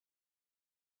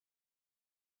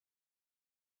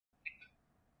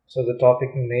So the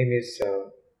topic name is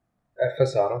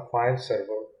FSRM, File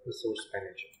Server Resource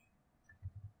Manager.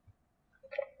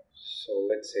 So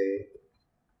let's say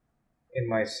in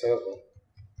my server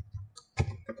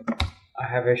I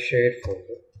have a shared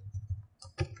folder.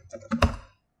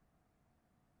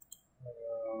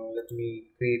 Let me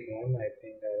create one. I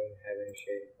think I don't have any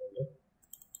shared folder.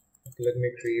 Okay, let me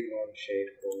create one shared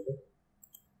folder.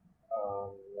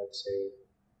 Let's say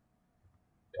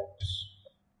docs.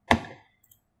 Okay.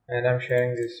 And I'm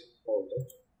sharing this folder.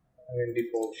 I'm in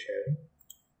default sharing.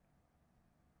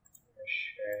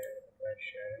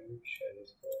 Share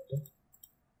this folder,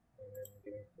 and I'm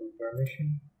giving full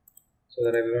permission so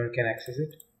that everyone can access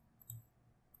it.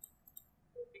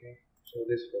 Okay, so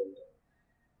this folder.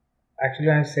 Actually,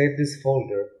 I have saved this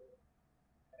folder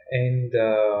in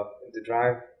the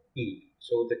drive E.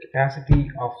 So the capacity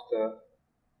of the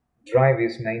drive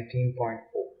is 19.4.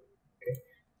 Okay.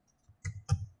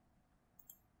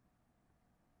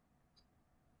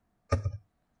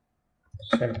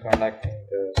 So I'm connecting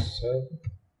the server.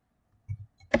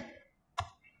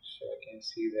 So I can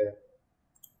see the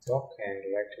dock and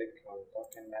right click on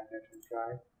dock and magnetic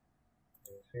drive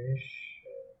and finish.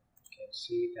 You can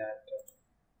see that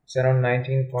it's around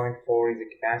 19.4 is the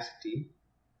capacity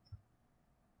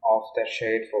of that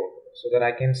shared folder, so that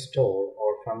I can store,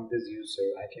 or from this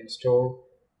user I can store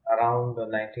around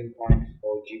 19.4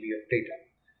 GB of data.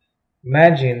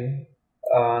 Imagine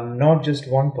not just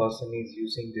one person is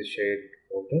using this shared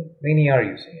folder, many are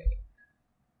using it.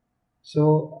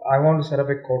 So I want to set up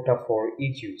a quota for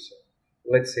each user.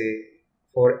 Let's say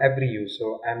for every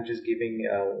user I'm just giving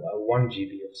 1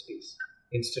 GB of space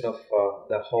instead of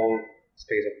the whole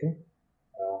space of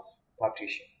the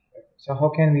partition. So how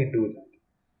can we do that?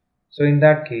 So in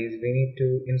that case, we need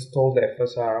to install the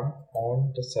FSRM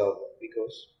on the server,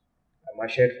 because my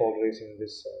shared folder is in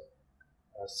this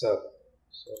server.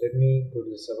 So let me go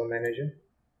to the server manager,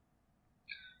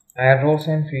 add roles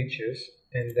and features,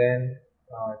 and then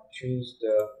choose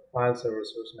the file server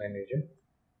resource manager.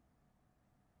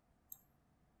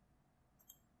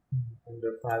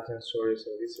 Under files and storage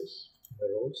services, the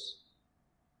roles,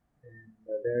 and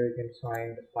there you can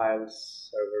find the files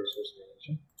server resource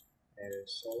manager and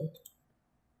install it.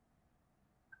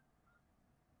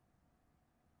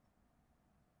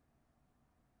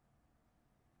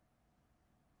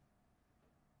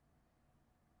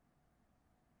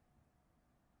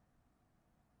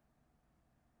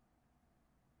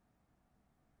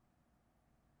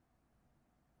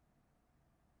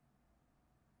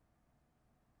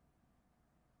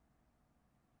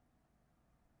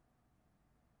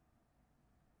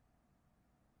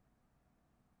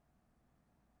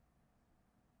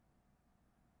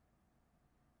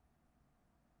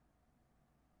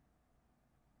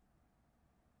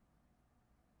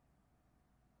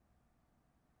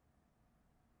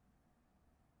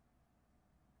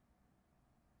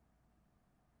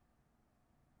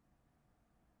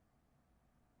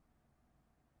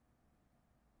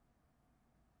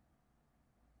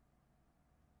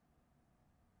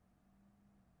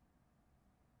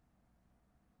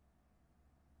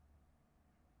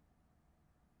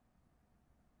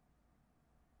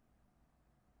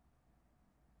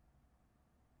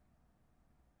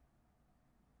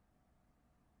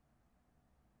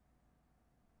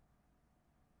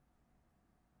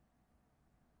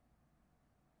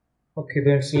 Okay,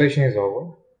 the installation is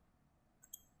over.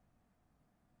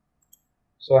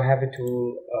 So I have a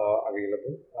tool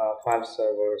available, file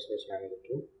server resource manager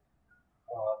tool.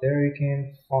 There you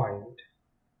can find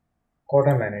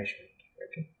quota management.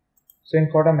 Okay, so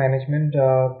in quota management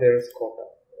there is quota.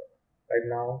 Right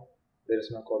now there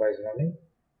is no quota is running,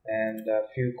 and a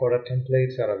few quota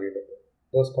templates are available.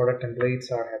 Those quota templates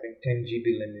are having 10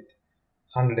 GB limit,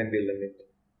 100 MB limit,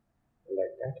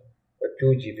 like that, but 2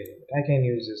 GB limit. I can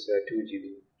use this 2 GB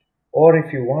limit. Or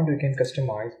if you want, you can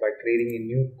customize by creating a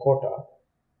new quota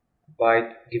by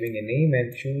giving a name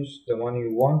and choose the one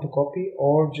you want to copy,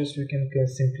 or just we can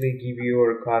simply give your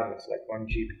requirements like 1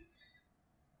 GB.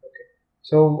 Okay,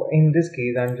 so in this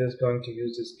case I'm just going to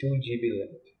use this 2 GB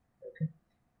limit. Okay,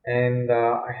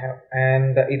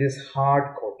 and it is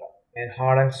hard quota, and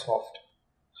hard and soft.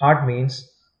 Hard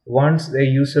means once the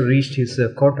user reached his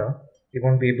quota, he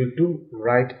won't be able to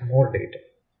write more data.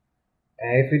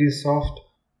 And if it is soft,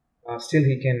 still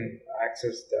he can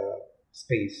access the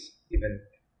space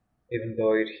even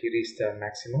though he reached the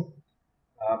maximum.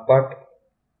 But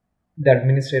the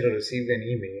administrator received an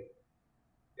email.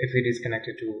 If it is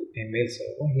connected to a mail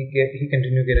server, he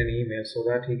continue get an email, so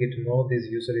that he get to know this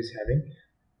user is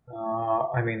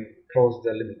having close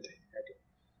the limit. Okay.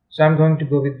 So I'm going to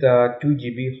go with the 2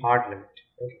 GB hard limit.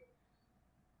 Okay.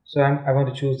 So I want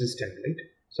to choose this template.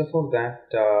 So for that,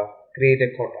 create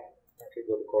a quota. Okay,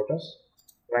 go to quotas,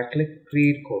 right click,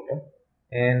 create quota,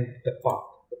 and the path.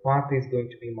 The path is going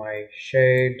to be my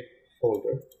shared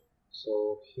folder.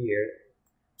 So here,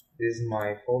 this is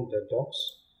my folder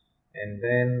docs, and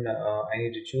then I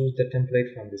need to choose the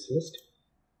template from this list.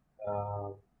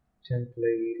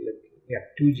 Template, yeah,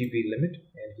 2 GB limit,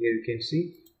 and here you can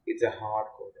see it's a hard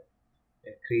quota,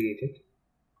 and create it.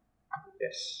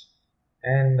 Yes,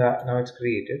 and now it's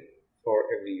created for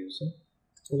every user.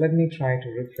 So let me try to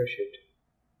refresh it.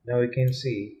 Now you can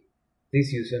see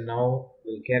this user now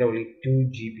will get only 2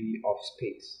 GB of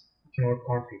space. You cannot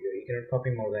configure, you cannot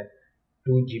copy more than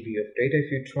 2 GB of data.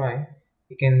 If you try,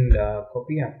 you can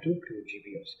copy up to 2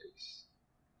 GB of space.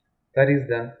 That is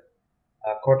the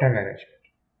quota management.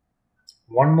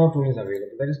 One more tool is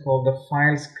available, that is called the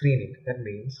file screening. That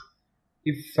means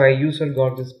if a user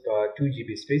got this 2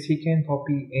 GB space, he can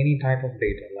copy any type of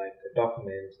data like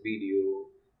documents, video,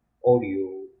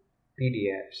 audio,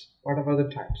 PDFs, whatever the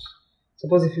types.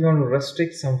 Suppose if you want to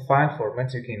restrict some file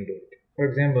formats, you can do it. For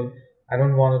example, I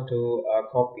don't want to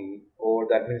copy, or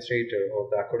the administrator or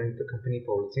the according to the company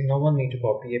policy, no one need to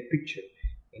copy a picture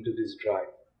into this drive.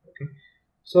 Okay,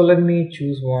 so let me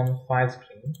choose one file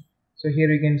screen. So here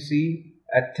you can see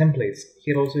at templates.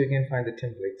 Here also you can find the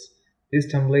templates.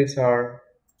 These templates are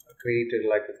created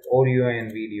like audio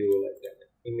and video, like that.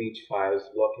 Image files,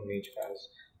 block image files.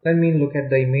 Let me look at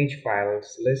the image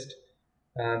files list.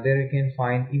 There you can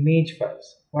find image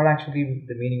files. What actually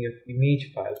the meaning of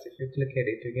image files? If you click at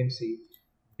it, you can see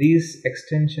these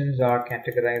extensions are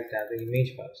categorized as the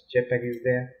image files. JPEG is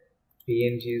there,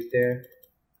 PNG is there.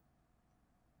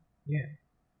 Yeah,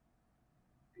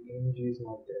 PNG is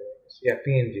not there. Yeah,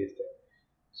 PNG is there.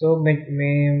 So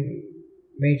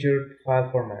major file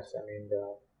formats, I mean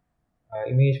the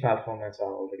image file formats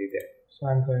are already there. So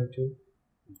I'm going to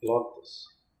block this.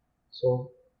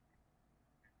 So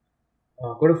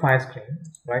go to file screen,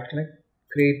 right click,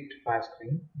 create file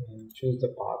screen, and choose the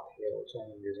path. Here also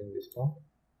I'm using this path.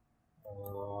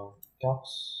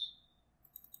 Docs,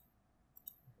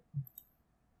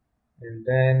 and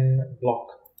then block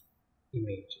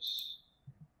images.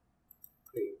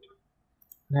 Great.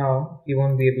 Now you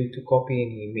won't be able to copy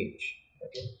any image.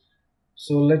 Okay.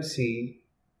 So let's see.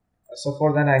 So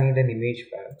for that I need an image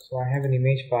file. So I have an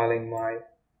image file in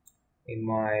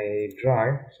my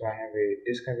drive. So I have a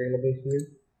disk available here.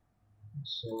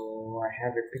 So I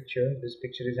have a picture. This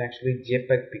picture is actually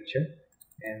JPEG picture,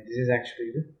 and this is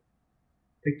actually the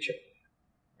picture.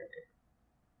 Okay.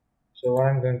 So what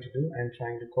I'm going to do, I'm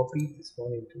trying to copy this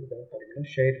one into the particular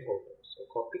shared folder. So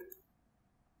copy,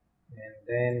 and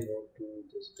then go to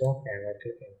this doc and right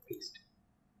click and paste.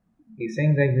 He's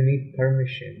saying that you need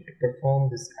permission to perform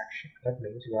this action. That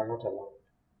means you are not allowed.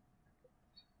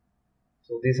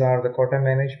 So these are the quota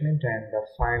management and the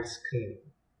file screening.